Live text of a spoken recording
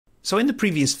So in the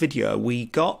previous video we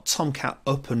got Tomcat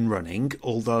up and running,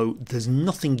 although there's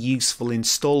nothing useful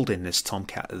installed in this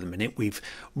Tomcat at the minute. We've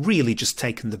really just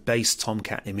taken the base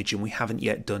Tomcat image and we haven't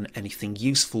yet done anything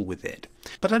useful with it.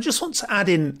 But I just want to add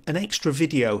in an extra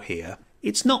video here.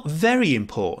 It's not very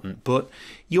important, but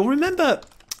you'll remember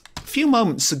a few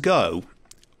moments ago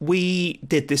we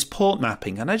did this port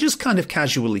mapping and I just kind of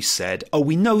casually said, oh,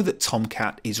 we know that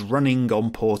Tomcat is running on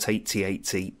port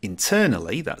 8080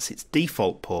 internally, that's its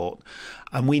default port,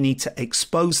 and we need to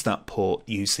expose that port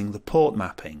using the port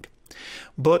mapping.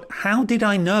 But how did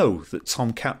I know that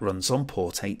Tomcat runs on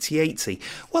port 8080?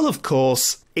 Well, of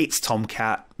course, it's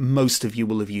Tomcat. Most of you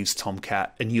will have used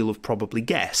Tomcat and you'll have probably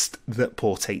guessed that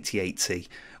port 8080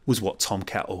 was what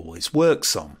Tomcat always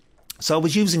works on. So I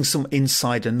was using some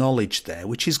insider knowledge there,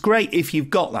 which is great if you've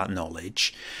got that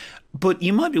knowledge, but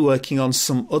you might be working on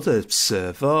some other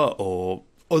server or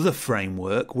other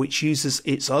framework which uses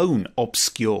its own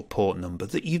obscure port number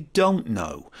that you don't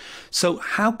know. So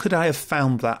how could I have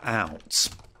found that out?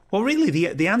 Well, really,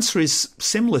 the answer is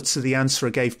similar to the answer I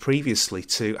gave previously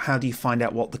to how do you find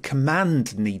out what the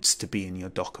command needs to be in your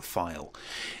Docker file.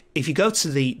 If you go to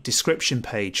the description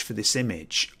page for this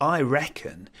image, I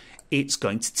reckon it's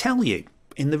going to tell you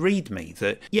in the README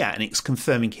that, yeah, and it's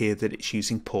confirming here that it's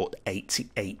using port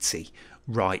 8080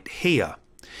 right here.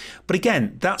 But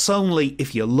again, that's only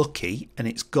if you're lucky and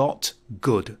it's got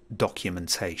good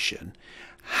documentation.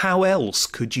 How else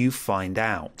could you find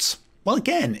out? Well,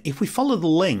 again, if we follow the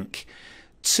link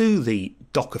to the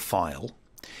Docker file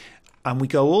and we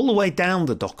go all the way down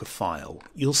the Docker file,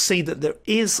 you'll see that there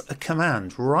is a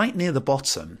command right near the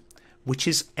bottom, which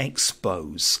is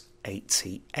expose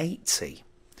 8080.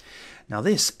 Now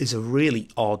this is a really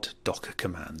odd Docker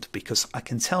command because I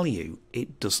can tell you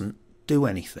it doesn't do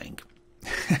anything.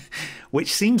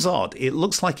 Which seems odd. It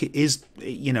looks like it is,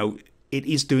 it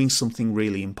is doing something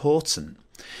really important.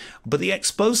 But the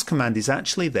expose command is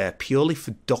actually there purely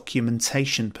for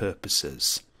documentation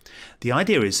purposes. The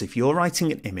idea is if you're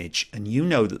writing an image and you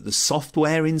know that the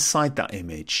software inside that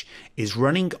image is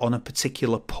running on a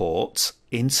particular port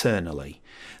internally,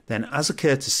 then as a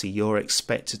courtesy you're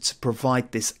expected to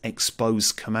provide this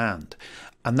expose command.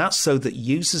 And that's so that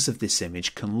users of this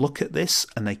image can look at this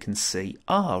and they can see,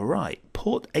 right,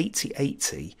 port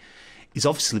 8080 is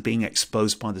obviously being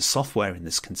exposed by the software in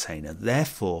this container,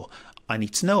 therefore I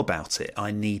need to know about it.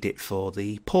 I need it for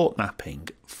the port mapping,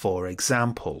 for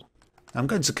example. I'm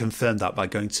going to confirm that by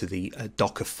going to the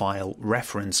Docker file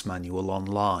reference manual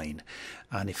online,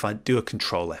 and if I do a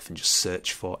Control F and just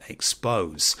search for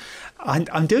expose.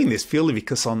 I'm doing this purely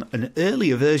because on an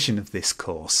earlier version of this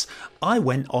course I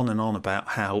went on and on about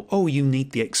how, you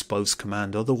need the expose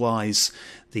command, otherwise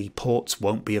the ports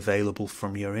won't be available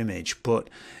from your image, but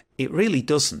it really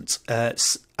doesn't.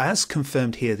 As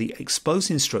confirmed here, the expose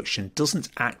instruction doesn't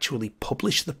actually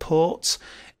publish the port.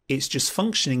 It's just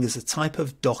functioning as a type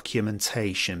of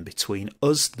documentation between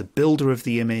us, the builder of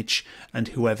the image, and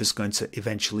whoever's going to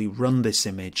eventually run this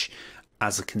image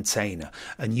as a container.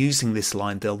 And using this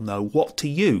line, they'll know what to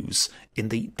use in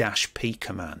the -p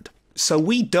command. So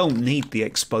we don't need the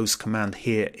expose command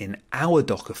here in our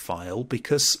Docker file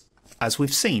because, as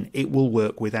we've seen, it will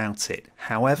work without it.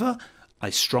 However, I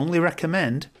strongly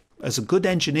recommend, as a good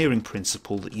engineering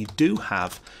principle, that you do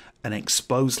have an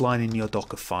expose line in your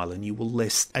Docker file and you will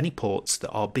list any ports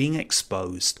that are being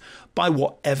exposed by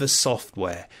whatever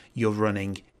software you're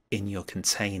running in your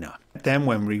container. Then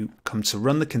when we come to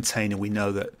run the container, we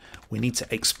know that we need to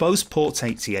expose port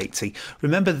 8080.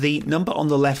 Remember, the number on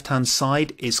the left hand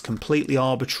side is completely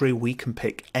arbitrary. We can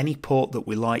pick any port that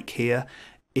we like here.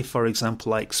 If, for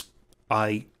example,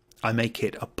 I make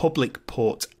it a public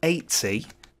port 80,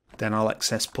 then I'll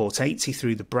access port 80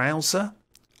 through the browser,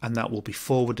 and that will be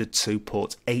forwarded to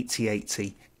port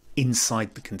 8080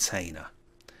 inside the container.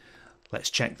 Let's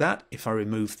check that. If I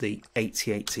remove the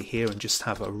 8080 here and just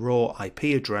have a raw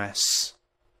IP address,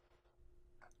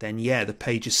 then yeah, the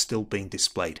page is still being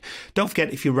displayed. Don't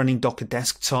forget, if you're running Docker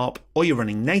Desktop or you're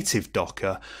running native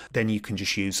Docker, then you can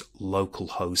just use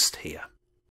localhost here.